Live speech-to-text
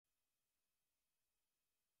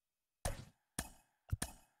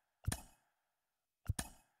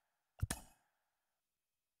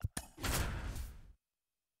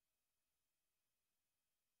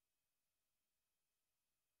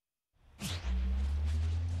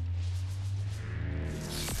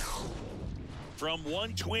From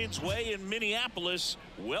One Twins Way in Minneapolis,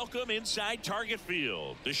 welcome inside Target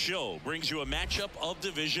Field. The show brings you a matchup of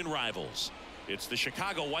division rivals. It's the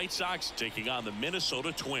Chicago White Sox taking on the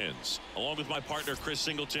Minnesota Twins. Along with my partner Chris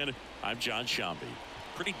Singleton, I'm John Shambi.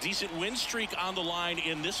 Pretty decent win streak on the line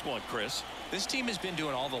in this one, Chris. This team has been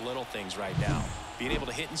doing all the little things right now. Being able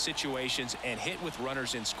to hit in situations and hit with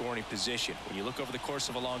runners in scoring position. When you look over the course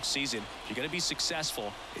of a long season, if you're going to be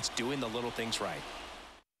successful, it's doing the little things right.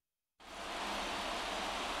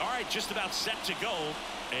 All right, just about set to go.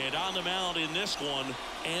 And on the mound in this one,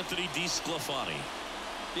 Anthony DeSclafani.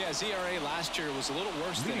 Yeah, his ERA last year was a little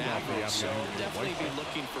worse than average, so definitely be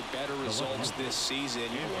looking for better results this season.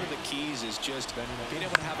 One of the keys is just being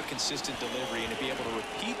able to have a consistent delivery and to be able to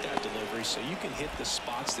repeat that delivery so you can hit the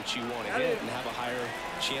spots that you want to hit and have a higher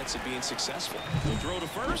chance of being successful. We'll throw to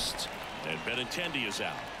first, and Benintendi is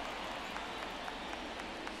out.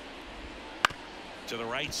 To the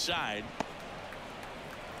right side.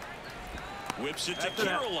 Whips it to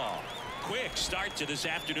Kirilloff. Quick start to this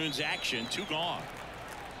afternoon's action. 2 gone.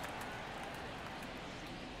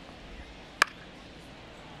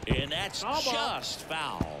 And that's just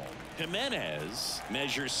foul. Jimenez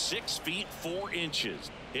measures 6 feet 4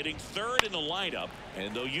 inches. Hitting third in the lineup.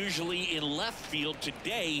 And though usually in left field,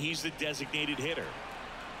 today he's the designated hitter.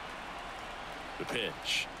 The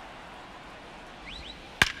pitch.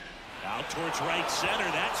 Out towards right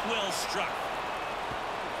center. That's well struck.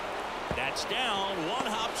 That's down. One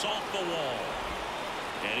hops off the wall.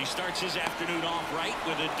 And he starts his afternoon off right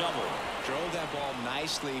with a double. Drove that ball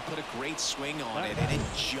nicely, put a great swing on it, and it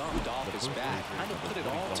jumped off his bat. Kind of put it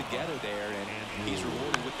all together there, and he's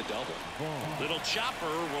rewarded with the double. Little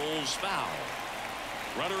chopper rolls foul.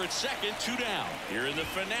 Runner at second, 2 down. Here in the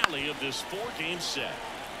finale of this 4-game set.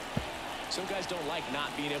 Some guys don't like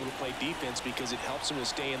not being able to play defense because it helps them to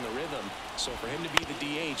stay in the rhythm. So for him to be the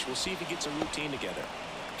DH, we'll see if he gets a routine together.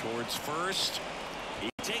 Towards first. He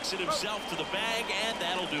takes it himself to the bag, and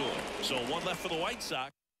that'll do it. So 1 left for the White Sox.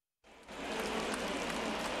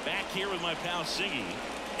 Back here with my pal Siggy,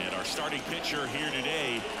 and our starting pitcher here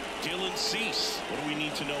today, Dylan Cease. What do we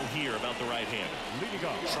need to know here about the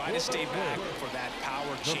right-hander? Try to stay back for that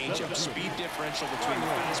power changeup. Speed differential between the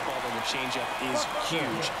fastball and the changeup is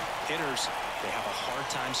huge. Hitters, they have a hard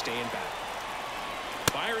time staying back.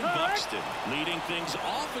 Byron Buxton leading things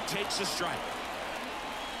off and takes a strike.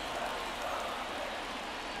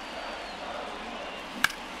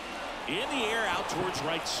 In the air out towards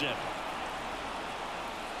right center.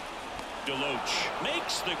 Deloach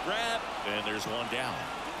makes the grab, and there's one down.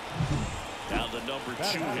 Now the number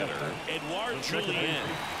 2 hitter, Edouard Julien.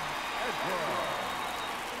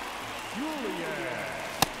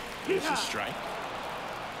 Here's a strike.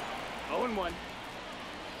 0-1.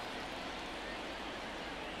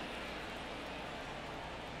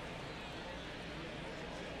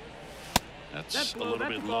 That's a little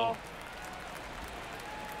bit low.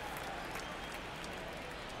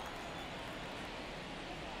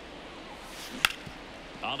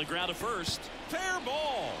 On the ground to first. Fair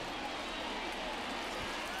ball.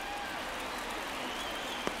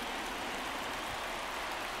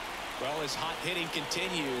 Well, as hot hitting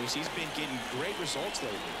continues, he's been getting great results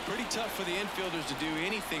lately. Pretty tough for the infielders to do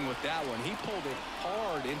anything with that one. He pulled it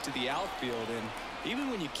hard into the outfield, and even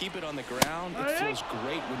when you keep it on the ground, it feels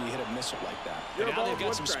great when you hit a missile like that. And now they've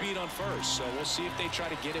got some speed on first, so we'll see if they try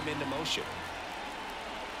to get him into motion.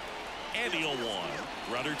 And the 0-1.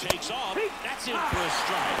 Runner takes off. That's in for a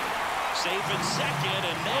strike. Safe in second,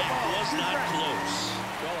 and that was not close.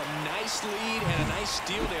 Well, a nice lead and a nice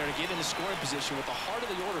steal there to get into scoring position with the heart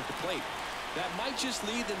of the order at the plate. That might just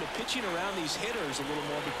lead them to pitching around these hitters a little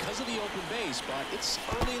more because of the open base, but it's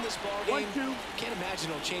early in this ball game. Can't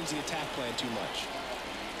imagine it'll change the attack plan too much.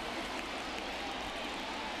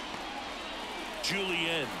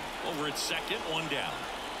 Julien over at second, 1 down.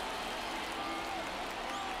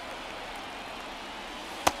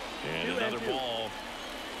 And another ball.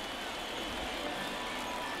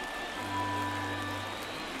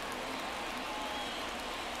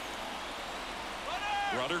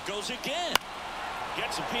 Runner goes again.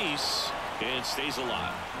 Gets a piece and stays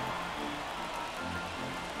alive.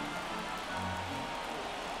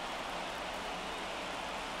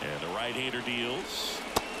 And the right-hander deals.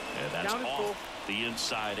 And that's off the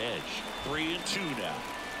inside edge. 3-2 now.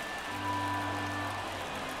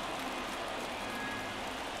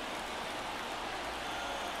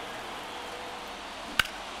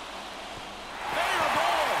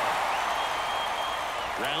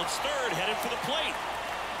 Rounds third, headed for the plate.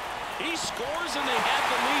 He scores, and they have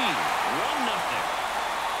the lead. 1-0.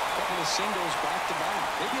 A couple of singles back to back.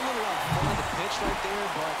 Maybe a little out front of the pitch pitch right there,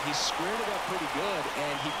 but he squared it up pretty good,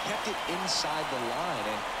 and he kept it inside the line.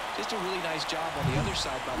 And just a really nice job on the other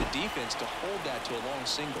side by the defense to hold that to a long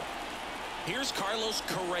single. Here's Carlos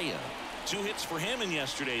Correa. 2 hits for him in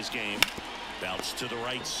yesterday's game. Bounce to the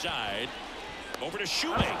right side. Over to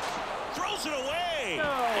Shoemake. Throws it away.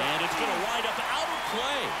 And it's going to wind up out of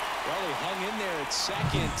play. Well, he hung in there at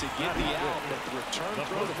second to get the out, but the return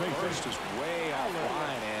throw to first was way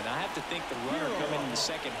offline. And I have to think the runner coming in the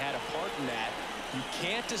second had a part in that. You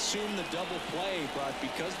can't assume the double play, but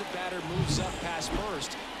because the batter moves up past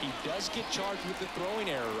first, he does get charged with the throwing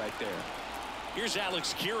error right there. Here's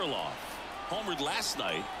Alex Kirilloff. Homered last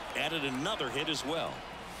night, added another hit as well.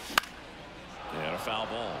 And a foul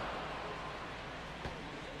ball.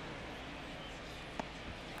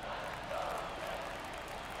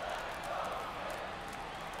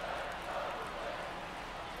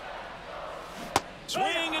 Swing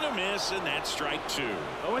and a miss, and that's strike 2.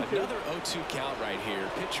 Another 0-2 count right here.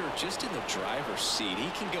 Pitcher just in the driver's seat. He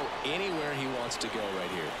can go anywhere he wants to go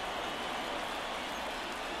right here.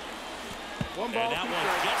 And that one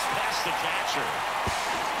gets past the catcher.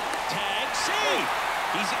 Tag, save.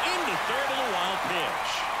 He's into third of the wild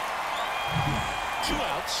pitch. 2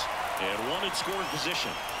 outs and 1 in scoring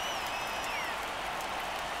position.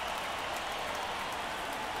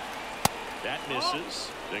 That misses.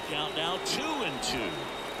 The count now 2-2.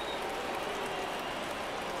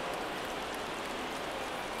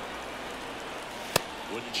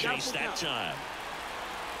 Wouldn't chase that time.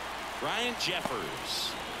 Ryan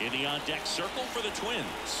Jeffers in the on-deck circle for the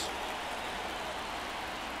Twins.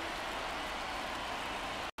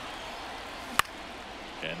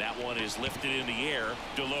 And that one is lifted in the air.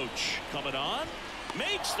 Deloach coming on.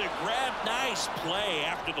 Makes the grab. Nice play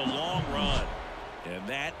after the long run. And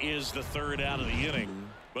that is the 3rd out of the inning.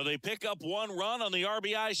 But they pick up 1 run on the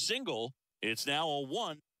RBI single. It's now a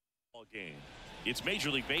 1 game. It's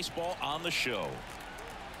Major League Baseball on the show.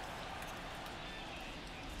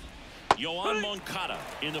 Yoan Moncada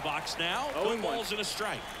in the box now. 2 balls and a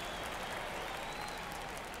strike.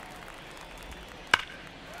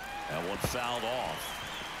 That one fouled off.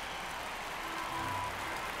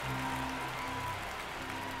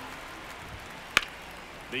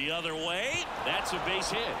 The other way. That's a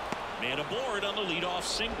base hit. Man aboard on the leadoff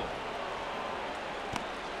single.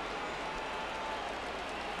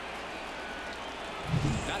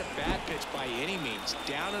 Not a bad pitch by any means.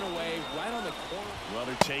 Down and away, right on the corner.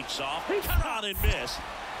 Runner takes off. Cut on and miss.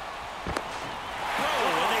 Oh,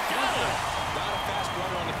 and they got him. Not a fast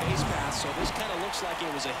runner on the base pass, so this kind of looks like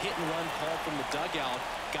it was a hit-and-run call from the dugout.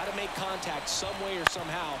 Got to make contact some way or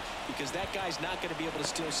somehow, because that guy's not going to be able to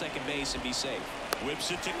steal second base and be safe.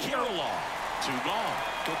 Whips it to Kirilloff. 2 gone.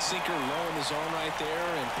 Good sinker low in the zone right there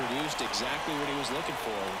and produced exactly what he was looking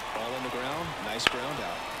for. Ball on the ground, nice ground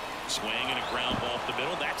out. Swing and a ground ball up the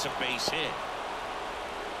middle. That's a base hit.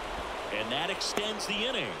 And that extends the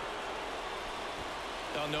inning.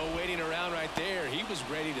 Oh, no waiting around right there. He was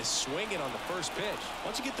ready to swing it on the first pitch.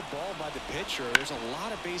 Once you get the ball by the pitcher, there's a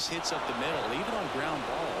lot of base hits up the middle, even on ground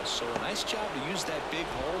balls. So a nice job to use that big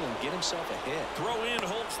hole and get himself a hit. Throw in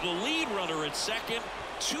holds the lead runner at second.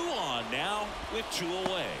 2 on now with 2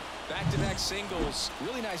 away. Back-to-back singles.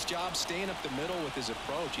 Really nice job staying up the middle with his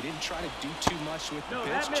approach. He didn't try to do too much with the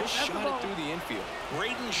pitch. Just shot it through the infield.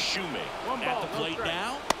 Braden Shoemake at the plate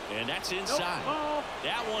now. And that's inside.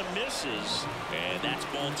 That one misses. And that's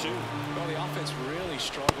ball 2. Well, the offense really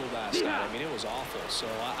struggled last night. I mean, it was awful. So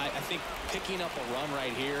I think picking up a run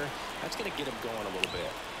right here, that's going to get him going a little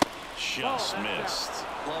bit. Just missed.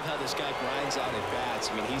 Love how this guy grinds out at bats.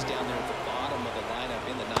 I mean, he's down there at the bottom of the lineup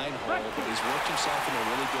in the 9-hole, but he's worked himself in a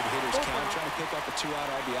really good hitter's count, trying to pick up a 2-out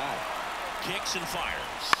RBI. Kicks and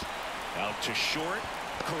fires. Out to short.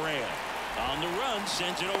 Correa on the run,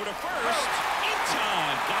 sends it over to first. In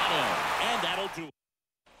time, got him. And that'll do it.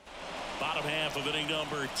 Bottom half of inning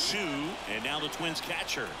number 2, and now the Twins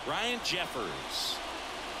catcher, Ryan Jeffers.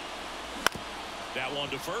 That one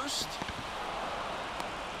to first.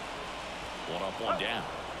 1 up, 1 down.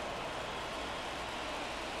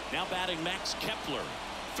 Now batting Max Kepler.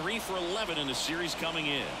 3 for 11 in the series coming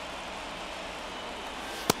in.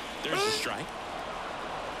 There's the strike.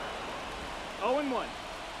 0-1.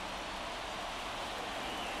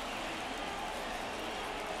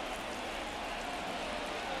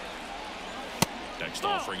 Next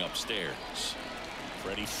offering upstairs.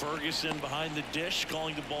 Freddie Ferguson behind the dish,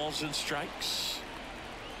 calling the balls and strikes.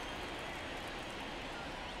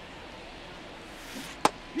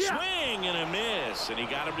 Swing and a miss, and he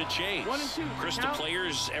got him to chase. 1-2. Chris, do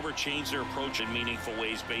players ever change their approach in meaningful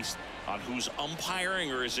ways based on who's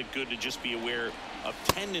umpiring, or is it good to just be aware of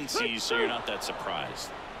tendencies so you're not that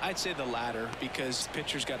surprised? I'd say the latter, because the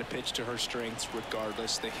pitcher's got to pitch to her strengths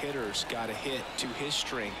regardless. The hitter's got to hit to his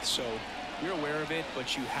strength. So you're aware of it,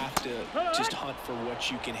 but you have to just hunt for what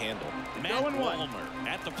you can handle. Matt Walmer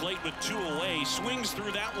at the plate with 2 away, swings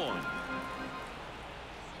through that one.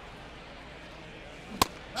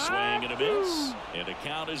 Swing and a miss, and the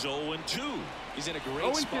count is 0-2. He's in a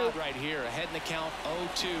great spot right here. Ahead in the count,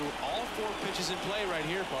 0-2. All 4 pitches in play right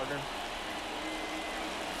here, partner.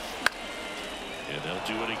 And they'll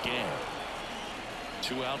do it again.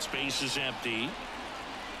 2 out, space is empty.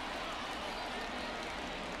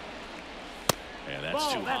 And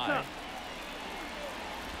that's too high. Up.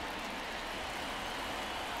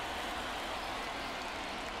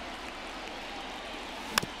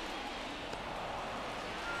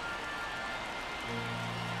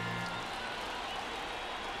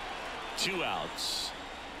 Two outs.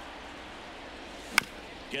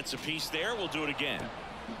 Gets a piece there. We'll do it again.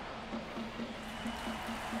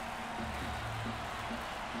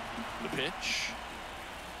 The pitch.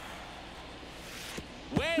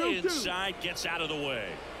 Way inside, gets out of the way.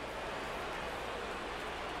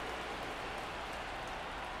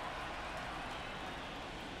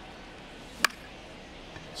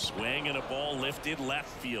 Swing and a ball lifted left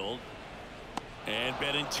field. And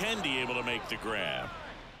Benintendi able to make the grab.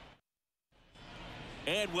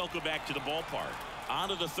 And welcome back to the ballpark. On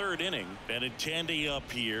to the 3rd inning. Benintendi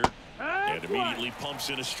up here. And immediately pumps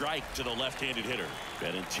in a strike to the left-handed hitter.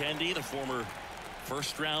 Benintendi, the former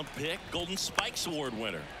first-round pick, Golden Spikes Award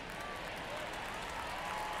winner.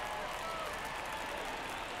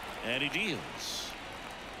 And he deals.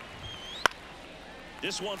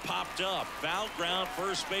 This one popped up. Foul ground,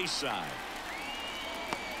 first base side.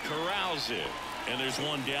 Corrals it. And there's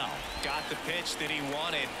one down. Got the pitch that he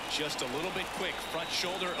wanted. Just a little bit quick. Front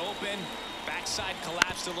shoulder open. Backside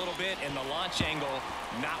collapsed a little bit. And the launch angle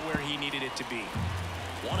not where he needed it to be.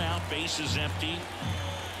 1 out. Base is empty.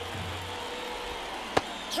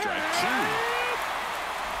 Strike 2.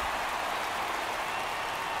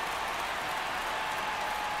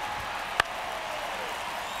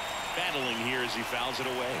 Battling here as he fouls it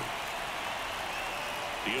away.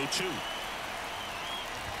 The 0-2.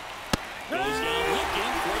 Goes down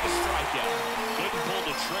looking for the strikeout. Couldn't pull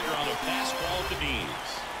the trigger on a fastball at the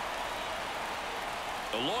knees.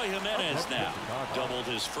 Eloy Jimenez now doubled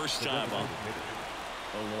his first time up.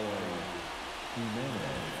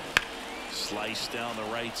 Slice down the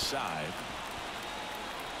right side.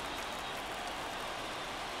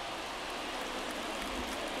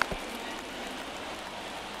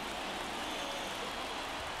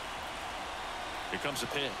 Here comes a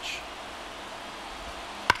pitch.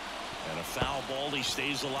 And a foul ball. He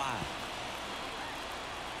stays alive.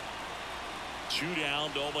 2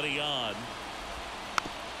 down, nobody on.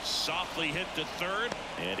 Softly hit to 3rd,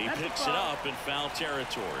 and he picks it up in foul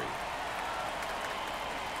territory.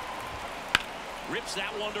 Rips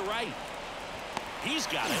that one to right. He's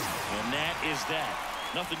got it, and that is that.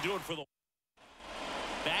 Nothing doing for the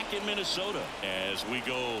back in Minnesota as we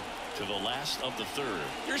go to the last of the 3rd.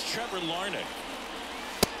 Here's Trevor Larnach.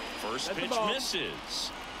 First pitch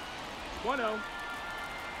misses. 1-0.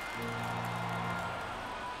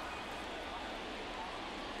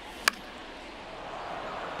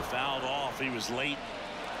 Fouled off. He was late.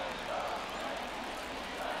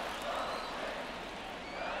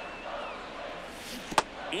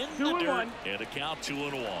 In the dirt. And a count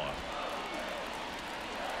 2-1.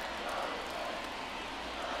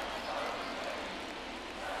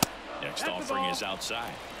 Next offering is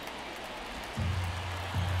outside.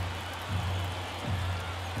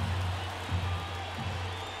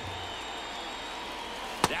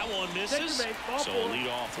 That one misses. So a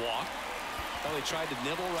leadoff walk. Well, he tried to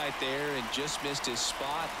nibble right there and just missed his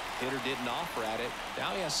spot. Hitter didn't offer at it.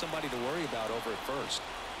 Now he has somebody to worry about over at first.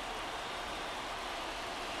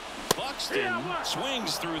 Buxton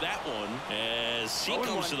swings through that one as he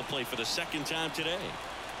comes to the plate for the 2nd time today.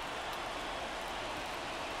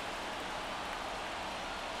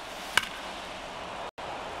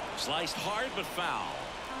 Sliced hard but foul.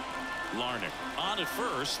 Larnach on at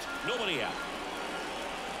first. Nobody out.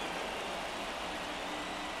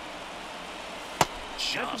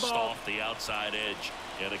 Just off the outside edge.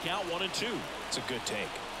 And a count 1-2. It's a good take.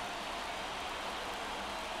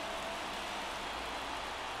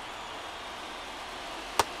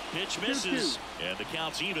 Pitch misses. And the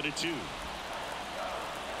count's even at 2.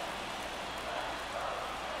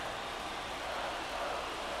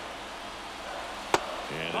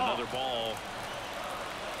 And another ball.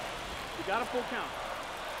 You got a full count.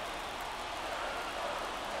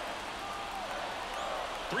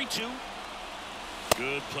 3-2.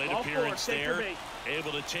 Good plate appearance there.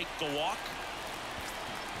 Able to take the walk.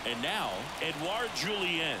 And now Edouard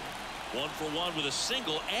Julien, 1 for 1 with a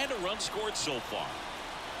single and a run scored so far.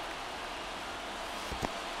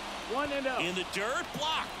 1-0. In the dirt,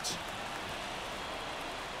 blocked.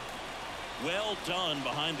 Well done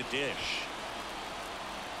behind the dish.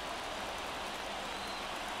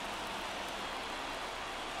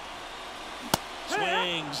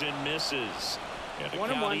 Swings and misses. And the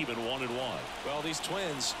count even 1-1. Well, these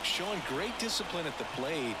Twins showing great discipline at the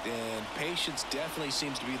plate, and patience definitely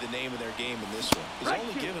seems to be the name of their game in this one. He's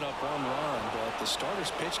only given up 1 run, but the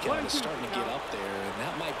starter's pitch count is starting to get up there, and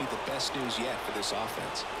that might be the best news yet for this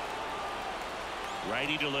offense.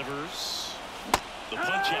 Righty delivers. The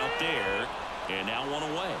punch out there, and now 1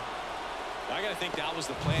 away. I got to think that was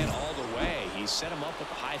the plan all the way. He set him up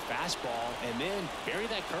with a high fastball and then bury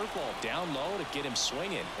that curveball down low to get him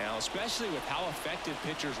swinging. Now, especially with how effective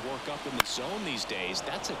pitchers work up in the zone these days,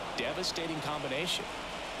 that's a devastating combination.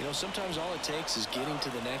 You know, sometimes all it takes is getting to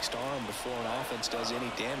the next arm before an offense does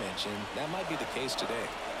any damage, and that might be the case today.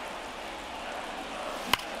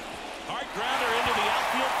 Hard grounder into the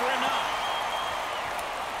outfield for a knock.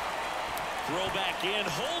 Throw back in,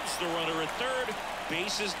 holds the runner at third.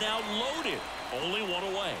 Base is now loaded. Only 1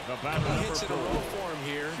 away. He hits in a row for him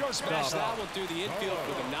here. Smash that one through the infield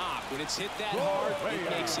with a knock. When it's hit that hard, it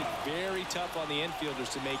makes it very tough on the infielders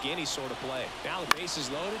to make any sort of play. Now the base is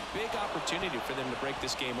loaded. Big opportunity for them to break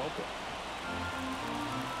this game open.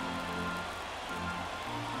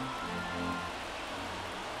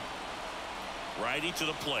 Righty to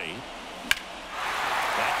the plate.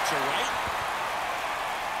 Back to right.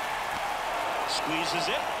 Squeezes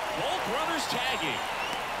it. Both runners tagging.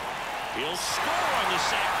 He'll score on the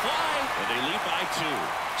sac fly, and they lead by 2.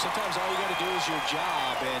 Sometimes all you got to do is your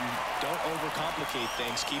job, and don't overcomplicate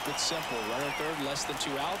things. Keep it simple. Runner third, less than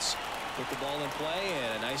 2 outs. Put the ball in play,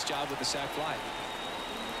 and a nice job with the sac fly.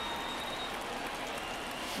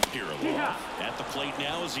 Eloy at the plate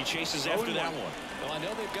now as he chases after that one. Well, I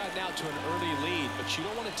know they've gotten out to an early lead, but you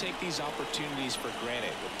don't want to take these opportunities for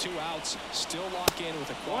granted. With 2 outs, still lock in with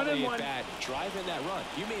a quality at bat, drive in that run.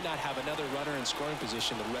 You may not have another runner in scoring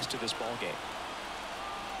position the rest of this ball game.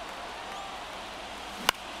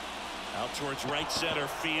 Out towards right center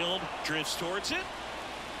field, drifts towards it,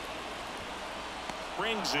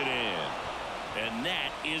 brings it in, and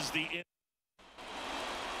that is the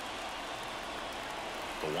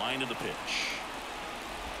wind of the pitch.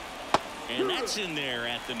 And that's in there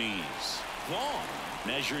at the knees. Vaughn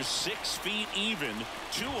measures 6 feet even,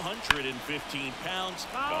 215 pounds,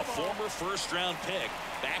 a former first-round pick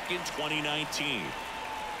back in 2019.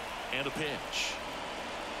 And a pitch.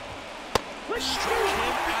 Struck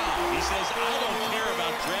him out. He says, I don't care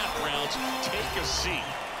about draft rounds. Take a seat.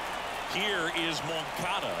 Here is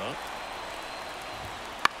Moncada.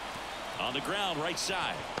 On the ground, right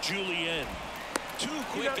side. Julien. 2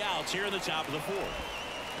 quick outs here in the top of the 4th.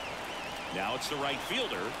 Now it's the right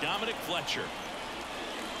fielder, Dominic Fletcher.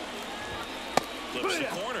 Flips the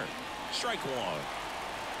corner. Strike 1.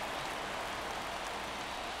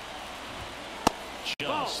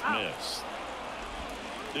 Just missed.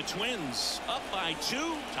 The Twins up by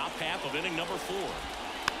 2. Top half of inning number 4.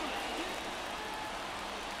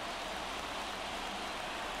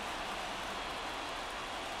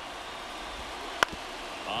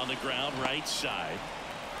 On the ground, right side.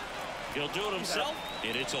 He'll do it himself,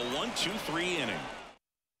 and it's a 1-2-3 inning.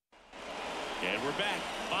 And we're back.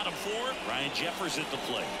 Bottom 4, Ryan Jeffers at the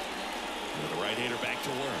plate. With the right-hander back to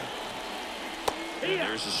work. And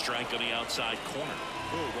there's a strike on the outside corner.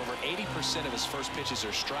 Ooh, over 80% of his first pitches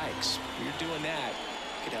are strikes. When you're doing that,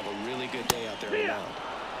 you could have a really good day out there on the mound.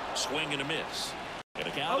 Swing and a miss. And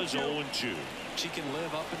the count is 0-2. She can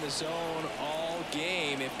live up in the zone all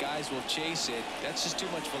game if guys will chase it. That's just too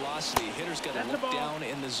much velocity. Hitter's got to look down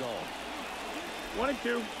in the zone.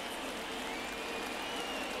 1-2.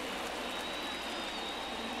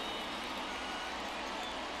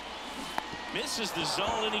 Misses the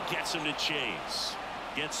zone, and he gets him to chase.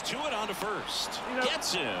 Gets to it on to first.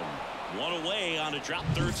 Gets him. 1 away on a drop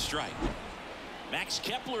third strike. Max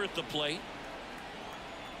Kepler at the plate.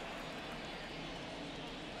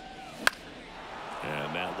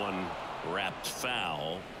 And that one wrapped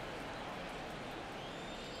foul.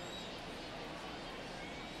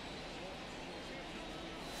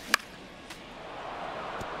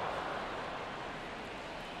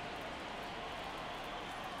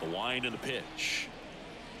 The wind and the pitch.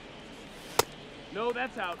 No,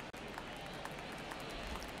 that's out.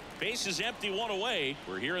 Base is empty, 1 away.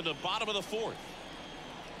 We're here in the bottom of the 4th.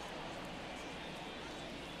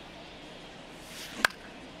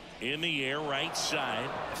 In the air, right side.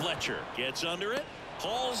 Fletcher gets under it,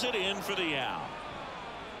 hauls it in for the out.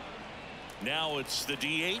 Now it's the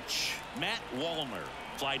DH, Matt Wallner.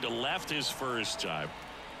 Flied to left his first time.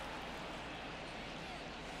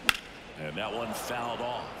 And that one fouled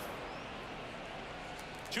off.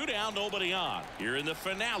 2 down, nobody on. Here in the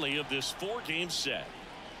finale of this 4-game set.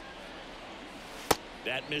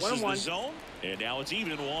 That misses the zone, and now it's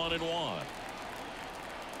even 1-1.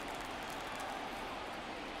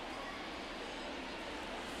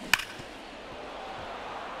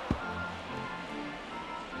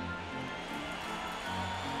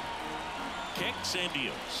 Kicks and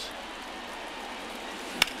deals.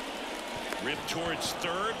 Ripped towards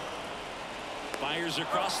third. Fires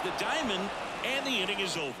across the diamond, and the inning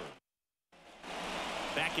is over.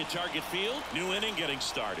 Back at target field, new inning getting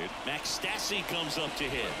started. Max Stassi comes up to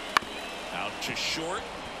hit. Out to short,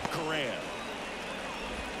 Correa.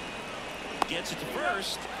 Gets it to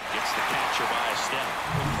first. Gets the catcher by a step.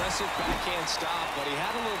 Impressive backhand stop, but he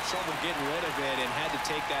had a little trouble getting rid of it and had to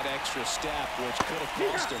take that extra step, which could have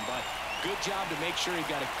cost him. But good job to make sure he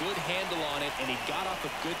got a good handle on it, and he got off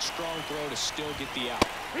a good, strong throw to still get the out.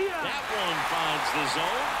 That one finds the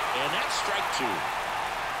zone, and that's strike 2.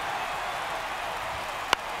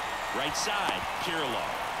 Right side,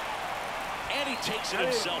 Kirilov. And he takes it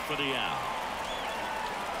himself for the out.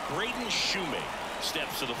 Braden Shoemake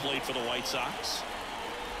steps to the plate for the White Sox.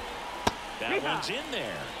 That one's in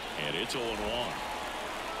there, and it's 0-1.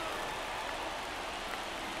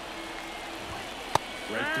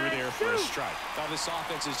 Right through there for a strike. Now this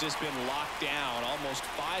offense has just been locked down. Almost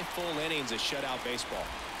 5 full innings of shutout baseball.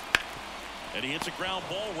 And he hits a ground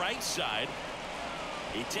ball right side.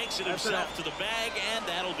 He takes it himself to the bag, and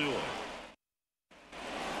that'll do it.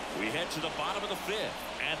 We head to the bottom of the 5th.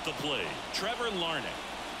 At the plate, Trevor Larnach.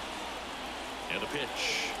 And the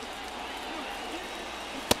pitch.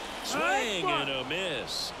 Swing and a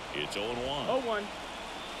miss. It's 0-1. 0-1.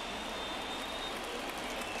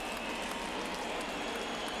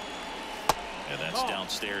 And that's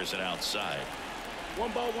downstairs and outside.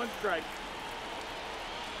 1 ball, 1 strike.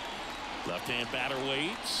 Left-hand batter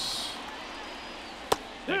waits.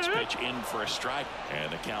 Next pitch in for a strike,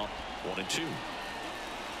 and the count 1-2.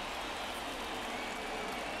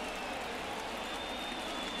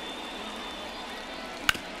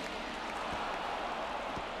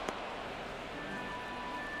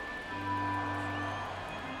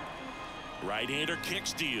 Right-hander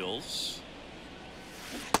kicks, deals.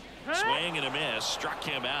 Swing and a miss. Struck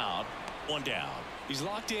him out. 1 down. He's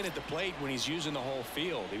locked in at the plate when he's using the whole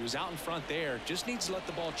field. He was out in front there. Just needs to let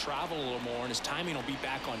the ball travel a little more, and his timing will be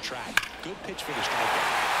back on track. Good pitch for the strikeout.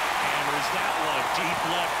 Hammers that one deep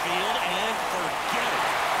left field, and forget it.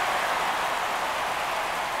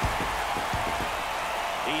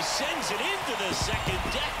 He sends it into the second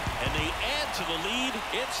deck, and they add to the lead.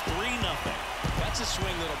 It's 3-0. That's a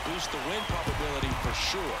swing that'll boost the win probability for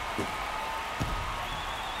sure.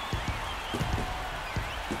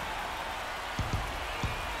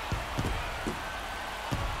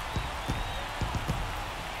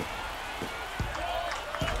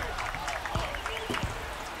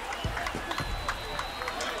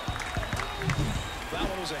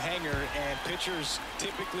 A hanger, and pitchers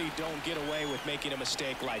typically don't get away with making a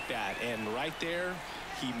mistake like that, and right there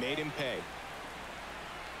he made him pay.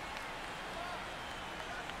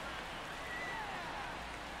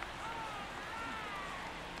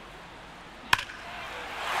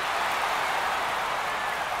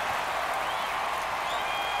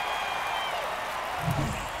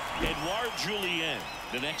 Edouard Julien,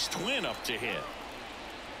 the next twin up to hit.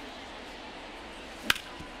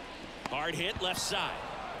 Hard hit left side.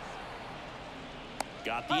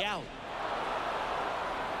 Got the out.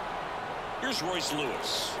 Here's Royce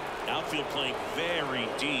Lewis. Outfield playing very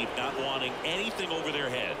deep, not wanting anything over their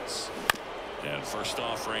heads. And first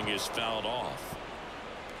offering is fouled off.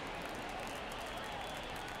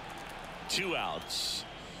 2 outs.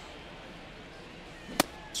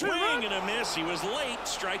 Swing and a miss. He was late.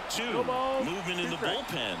 Strike 2. Movement in the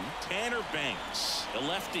bullpen. Tanner Banks, the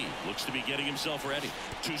lefty, looks to be getting himself ready.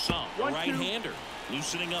 Toussaint, a right-hander,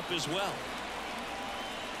 loosening up as well.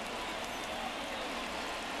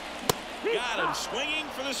 Got him swinging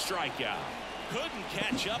for the strikeout. Couldn't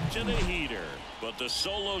catch up to the heater, but the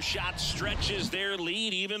solo shot stretches their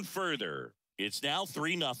lead even further. It's now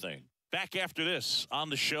 3-0. Back after this on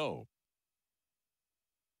the show.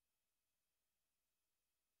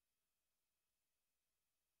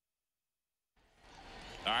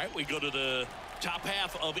 All right, we go to the top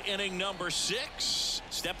half of inning number 6.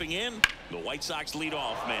 Stepping in, the White Sox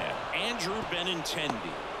leadoff man, Andrew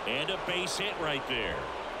Benintendi. And a base hit right there.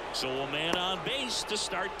 So a man on base to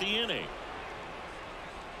start the inning.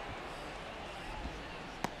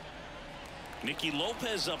 Nicky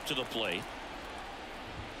Lopez up to the plate.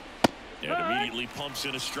 And immediately pumps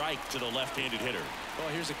in a strike to the left-handed hitter. Well,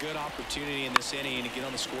 here's a good opportunity in this inning to get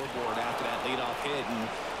on the scoreboard after that leadoff hit, and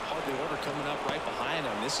hardly order coming up right behind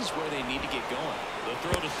them. This is where they need to get going. The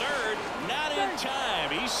throw to third, not in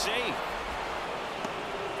time. He's safe.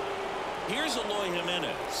 Here's Eloy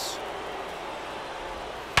Jimenez.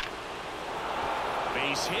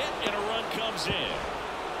 Base hit, and a run comes in.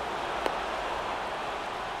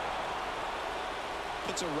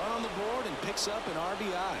 Puts a run on the board and picks up an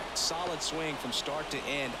RBI. Solid swing from start to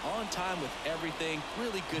end. On time with everything.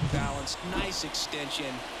 Really good balance. Nice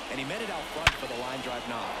extension. And he met it out front for the line drive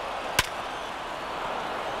knock.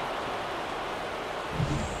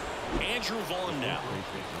 Andrew Vaughn now.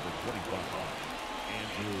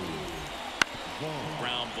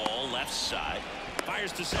 Ground ball left side.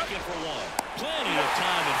 Fires to second for one. Plenty of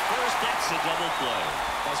time at first. That's a double play.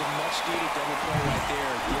 That's a much-needed double play right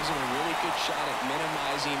there. Gives him a really good shot at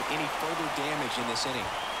minimizing any further damage in this inning.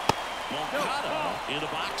 Moncada in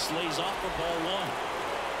the box lays off for ball one.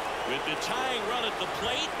 With the tying run at the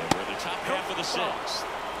plate, and we're the top half of the sixth.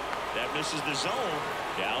 That misses the zone.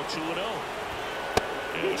 Down 2-0.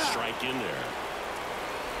 And a strike in there.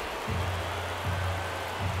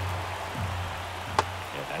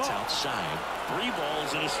 And that's outside. 3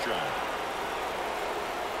 balls and a strike.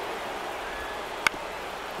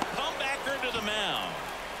 Comebacker to the mound.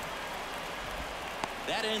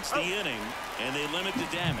 That ends the inning, and they limit the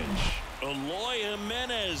damage. Eloy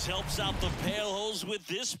Jimenez helps out the Pale Hose with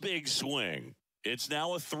this big swing. It's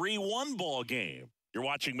now a 3-1 ball game. You're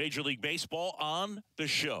watching Major League Baseball on The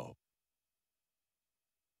Show.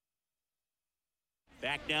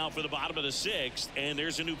 Back now for the bottom of the sixth, and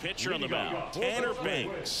there's a new pitcher on the mound, Tanner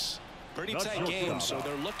Banks. Pretty tight game, so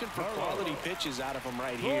they're looking for quality pitches out of him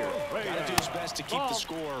right here. Got to do his best to keep the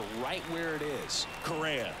score right where it is.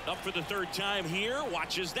 Correa up for the third time here.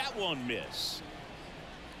 Watches that one miss.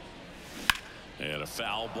 And a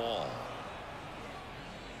foul ball.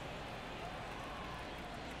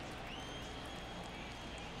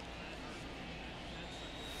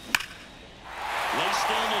 Laced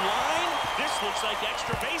down the line. This looks like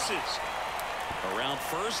extra bases. Around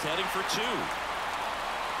first, heading for 2.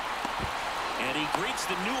 And he greets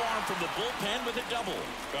the new arm from the bullpen with a double.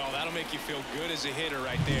 Oh, that'll make you feel good as a hitter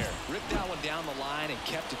right there. Ripped that one down the line and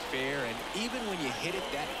kept it fair. And even when you hit it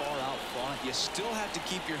that far out front, you still have to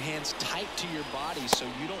keep your hands tight to your body so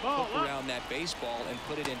you don't poke around that baseball and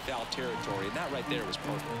put it in foul territory. And that right there was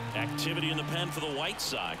perfect. Activity in the pen for the White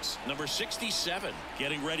Sox. Number 67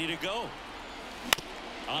 getting ready to go.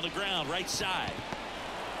 On the ground, right side.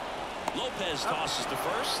 Lopez tosses to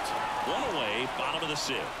first. 1 away, bottom of the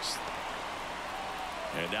sixth.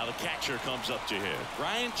 And now the catcher comes up to hit.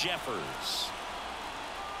 Ryan Jeffers.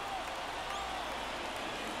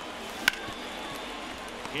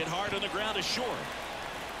 Hit hard on the ground to short.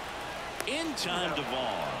 In time to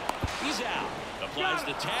Vaughn. He's out. Applies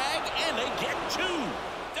the tag, and they get 2.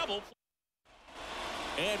 Double.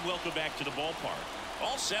 And welcome back to the ballpark.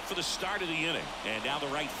 All set for the start of the inning. And now the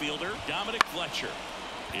right fielder, Dominic Fletcher.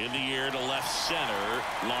 In the air to left center,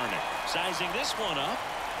 Larnach. Sizing this one up.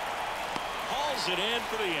 Hauls it in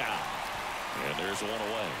for the out. And there's 1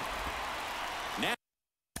 away.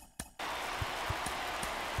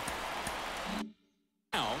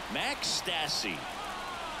 Now Max Stassi.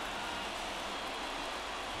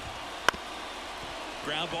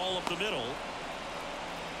 Ground ball up the middle.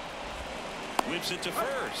 Whips it to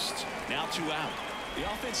first. Now 2 out. The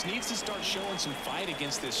offense needs to start showing some fight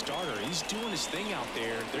against this starter. He's doing his thing out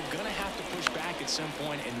there. They're going to have to push back at some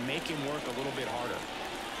point and make him work a little bit harder.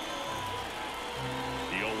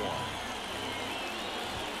 The 0-1.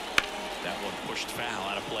 That one pushed foul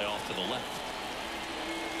out of play off to the left.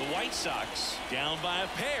 The White Sox down by a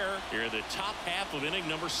pair here in the top half of inning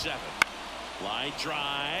number 7. Line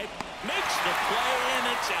drive. Makes the play, and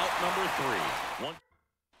it's out number 3.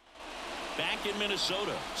 Back in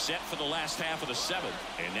Minnesota, set for the last half of the 7th.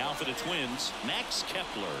 And now for the Twins, Max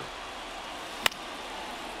Kepler.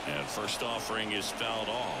 And first offering is fouled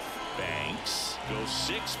off. Banks goes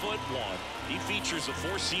 6'1". He features a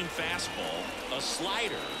 4-seam fastball, a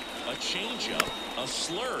slider, a changeup, a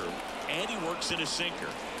slurve, and he works in a sinker.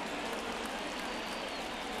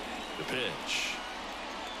 The pitch.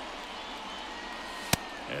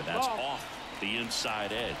 And that's off the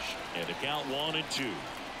inside edge. And the count 1-2.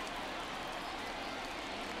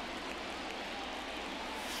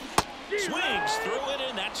 Swings through it,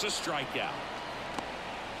 and that's a strikeout.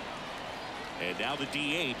 And now the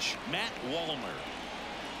DH, Matt Wallner.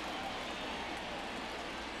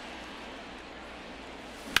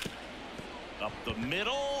 Up the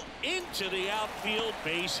middle, into the outfield,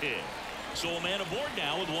 base hit. So a man aboard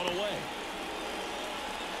now with one away.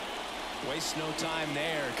 Waste no time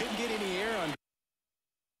there. Couldn't get any air under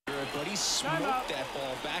it, but he smoked that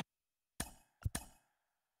ball back.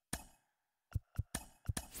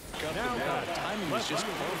 Timing was just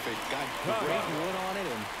perfect. Got great wood on it,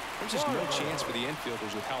 and there's just no chance for the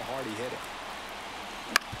infielders with how hard he hit it.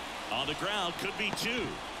 On the ground, could be two.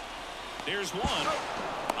 There's one.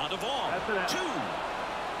 On the Vaughn. Two.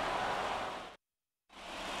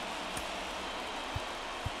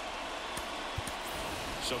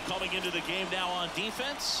 So coming into the game now on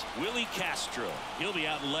defense, Willie Castro. He'll be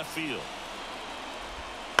out in left field.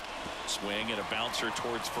 Swing and a bouncer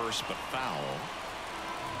towards first, but foul.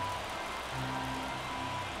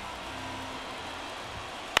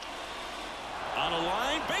 On a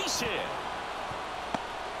line, base hit.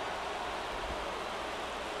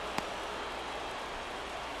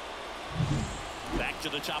 Back to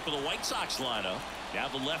the top of the White Sox lineup. Now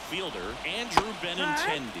the left fielder, Andrew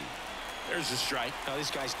Benintendi. There's a strike. Now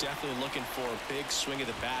these guys definitely looking for a big swing of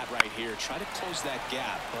the bat right here. Try to close that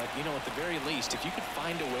gap. But, you know, at the very least, if you could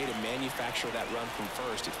find a way to manufacture that run from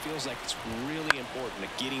first, it feels like it's really important to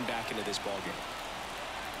getting back into this ballgame.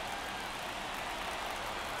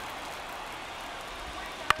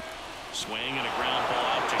 Swing and a ground ball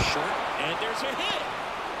out to short. And there's a hit.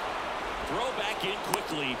 Throw back in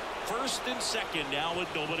quickly. First and second now with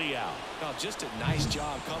nobody out. Well, just a nice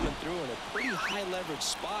job coming through in a pretty high leverage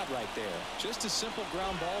spot right there. Just a simple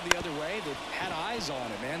ground ball the other way that had eyes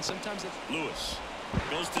on it, man. Sometimes it's... Lewis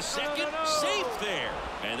goes to second. Safe there.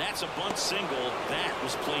 And that's a bunt single. That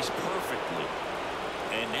was placed perfectly.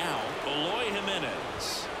 And now Eloy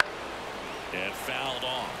Jimenez. And fouled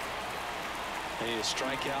off. You need a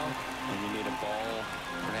strikeout, and you need a ball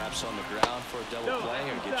perhaps on the ground for a double play,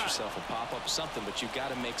 or get yourself a pop-up, something, but you've got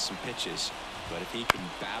to make some pitches. But if he can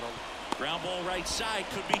battle. Ground ball right side,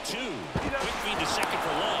 could be two. Quick feed to second for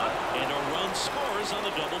one, and a run scores on the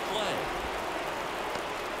double play.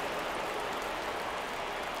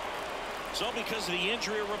 So because of the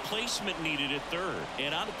injury, a replacement needed at third.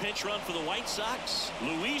 And on the pinch run for the White Sox,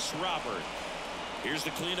 Luis Robert. Here's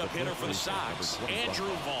the cleanup hitter for the Sox, Andrew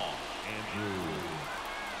Vaughn.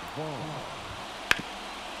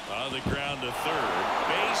 On the ground to third.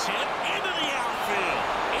 Base hit into the outfield.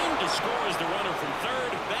 In to score is the runner from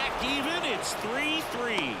third. Back even. It's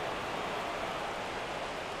 3-3.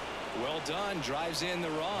 Well done. Drives in the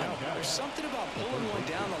run. There's something about pulling one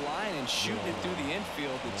down the line and shooting it through the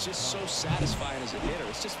infield that's just so satisfying as a hitter.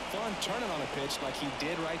 It's just fun turning on a pitch like he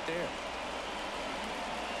did right there.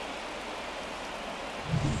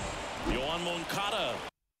 Yoan Moncada.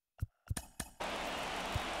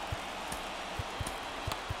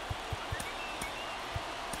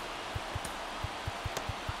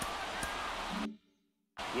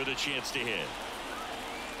 With a chance to hit.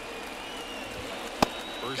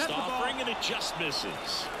 First offering, and it just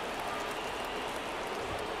misses.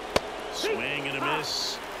 Swing and a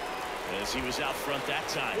miss as he was out front that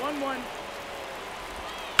time. 1-1.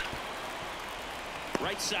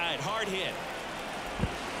 Right side, hard hit.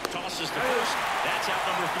 Tosses to first. That's out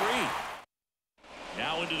number 3.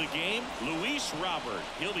 Now into the game, Luis Robert.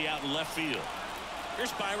 He'll be out in left field.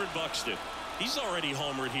 Here's Byron Buxton. He's already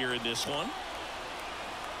homered here in this one.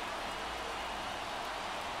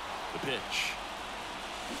 The pitch.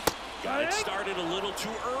 Got it started a little too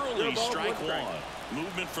early. Strike one.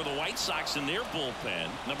 Movement for the White Sox in their bullpen.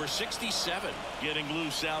 Number 67 getting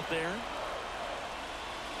loose out there.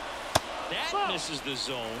 That misses the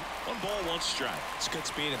zone. 1 ball, 1 strike. It's good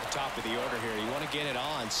speed at the top of the order here. You want to get it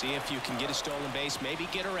on. See if you can get a stolen base. Maybe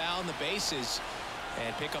get around the bases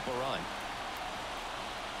and pick up a run.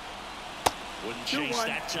 Wouldn't chase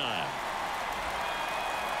that time.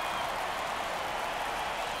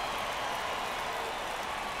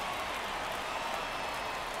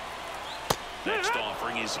 Next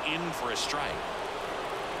offering is in for a strike.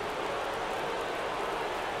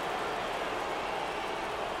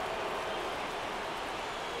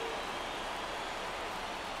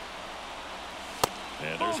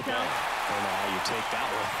 And there's a ball. I don't know how you take that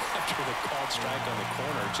one after the called strike on the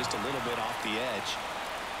corner, just a little bit off the edge.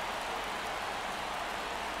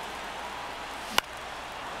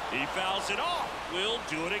 He fouls it off. We'll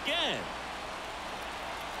do it again.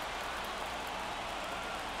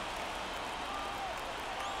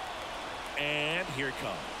 And here it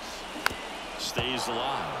comes. Stays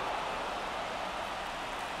alive.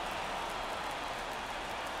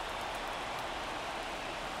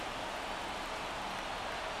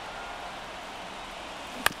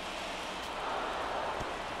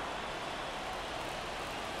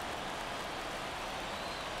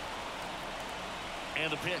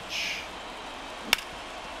 And the pitch.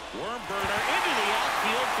 Worm burner into the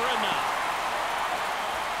outfield for a knock.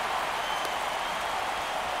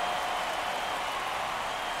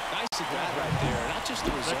 Nice at bat right there. Not just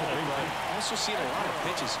the result, but also seeing a lot of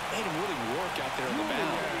pitches. Made him really work out there on the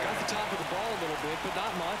mound. Got the top of the ball a little bit, but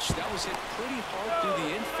not much. That was hit pretty hard through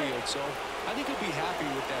the infield, so I think he'll be happy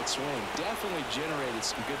with that swing. Definitely generated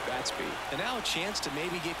some good bat speed. And now a chance to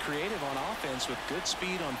maybe get creative on offense with good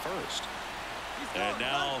speed on first. And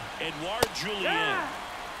now Edouard Julien.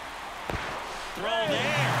 Throw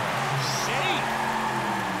there. Safe.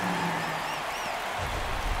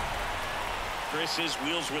 Chris, his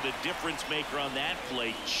wheels were the difference maker on that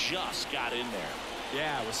play. Just got in there.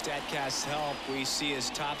 Yeah, with StatCast's help, we see his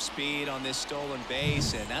top speed on this stolen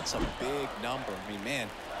base, and that's a big number. I mean, man,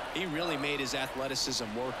 he really made his athleticism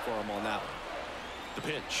work for him on that one. The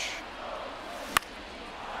pitch.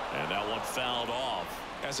 And that one fouled off.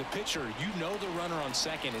 As a pitcher, you know the runner on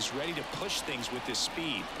second is ready to push things with his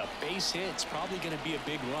speed. A base hit's probably going to be a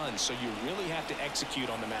big run, so you really have to execute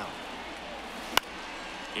on the mound.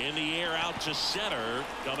 In the air out to center.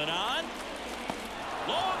 Coming on.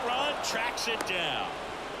 Long run. Tracks it down.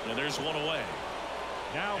 And there's one away.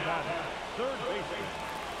 Now batting, third baseman.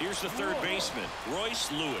 Here's the third baseman,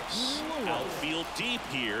 Royce Lewis. Outfield deep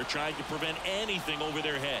here, trying to prevent anything over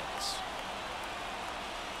their heads.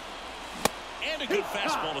 And a good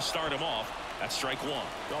fastball to start him off. That's strike one.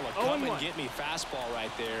 Well, a come and get me fastball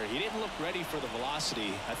right there. He didn't look ready for the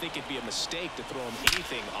velocity. I think it'd be a mistake to throw him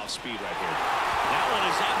anything off speed right here. That one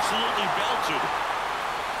is absolutely belted.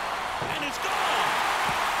 And it's gone.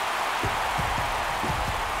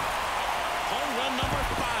 Home run number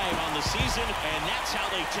 5 on the season, and that's how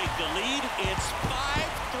they take the lead. It's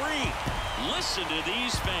 5-3. Listen to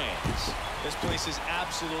these fans. This place is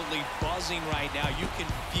absolutely buzzing right now. You can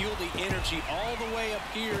feel the energy all the way up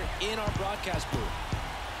here in our broadcast booth.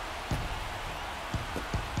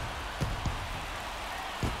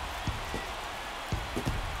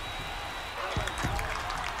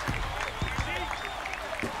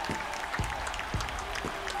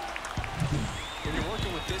 When you're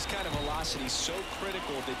working with this kind of velocity, so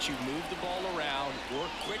critical that you move the ball around, work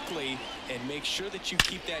quickly, and make sure that you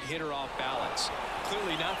keep that hitter off balance.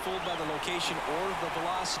 Clearly not fooled by the location or the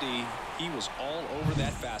velocity. He was all over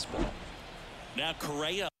that fastball. Now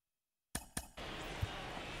Correa.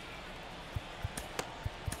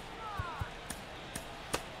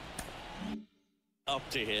 Up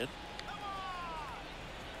to hit.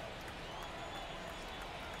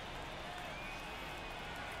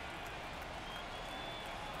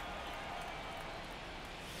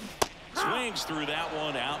 Swings through that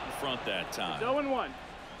one out in front that time. 0-1.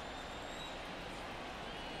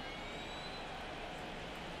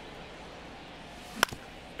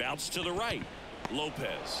 Bounce to the right.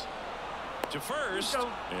 Lopez to first,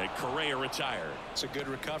 and Correa retired. It's a good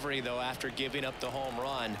recovery, though, after giving up the home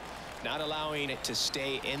run. Not allowing it to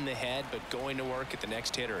stay in the head, but going to work at the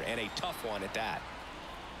next hitter, and a tough one at that.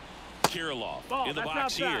 Kirilloff in the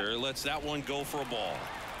box here. Lets that one go for a ball.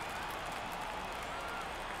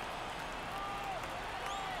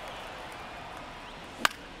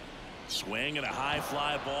 Swing and a high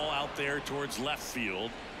fly ball out there towards left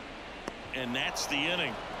field. And that's the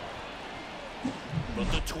inning. But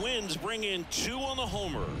the Twins bring in 2 on the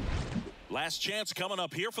homer. Last chance coming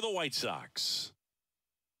up here for the White Sox.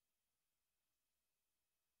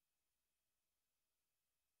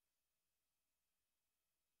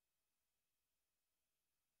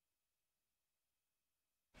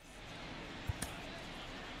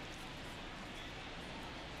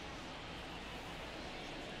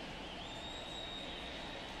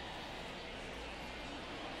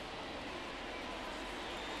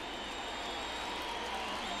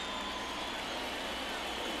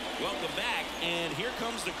 Welcome back, and here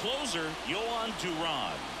comes the closer, Vaughn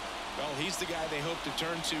Duran. Well, he's the guy they hope to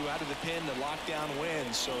turn to out of the pen to lock down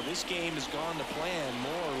wins. So this game has gone to plan,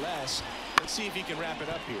 more or less. Let's see if he can wrap it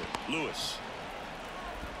up here. Lewis.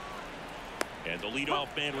 And the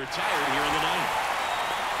leadoff man retired here in the ninth.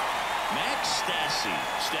 Max Stassi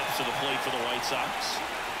steps to the plate for the White Sox.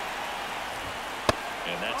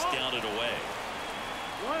 And that's down and away.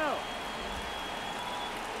 Wow.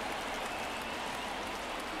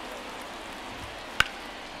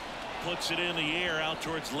 Puts it in the air out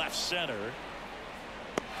towards left center.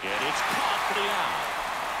 And it's caught for the out.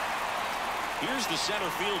 Here's the center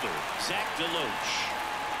fielder, Zach DeLoach.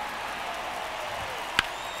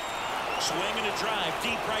 Swing and a drive,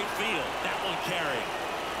 deep right field. That one carried.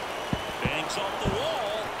 Bangs off the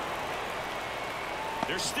wall.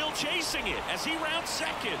 They're still chasing it as he rounds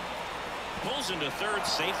second. Pulls into third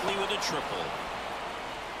safely with a triple.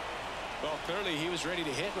 Well, clearly he was ready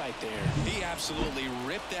to hit right there. He absolutely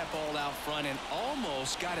ripped that ball out front and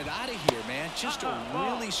almost got it out of here, man. Just a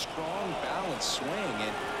really strong balanced swing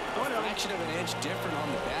and a fraction of an inch different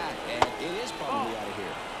on the bat, and it is probably out of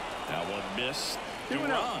here. That one missed.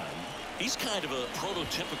 Duran. He's kind of a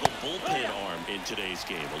prototypical bullpen arm in today's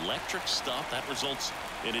game. Electric stuff that results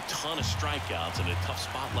in a ton of strikeouts in a tough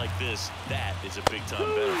spot like this. That is a big-time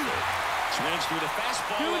benefit. Swings through the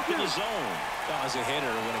fastball up in the zone. As a hitter,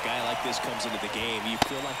 when a guy like this comes into the game, you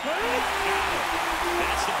feel like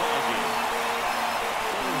that's the ball game.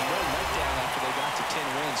 There was no letdown after they got to 10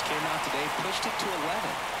 wins. Came out today, pushed it to 11.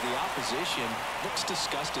 The opposition looks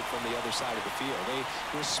disgusted from the other side of the field. They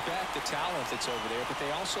respect the talent that's over there, but they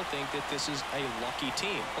also think that this is a lucky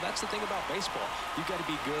team. Well, that's the thing about baseball. You've got to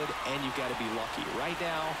be good and you've got to be lucky. Right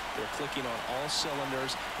now, they're clicking on all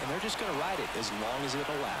cylinders, and they're just going to ride it as long as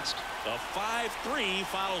it'll last. A 5-3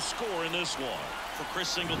 final score in this one. For Chris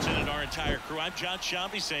Singleton and our entire crew, I'm John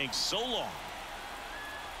Shambi saying so long.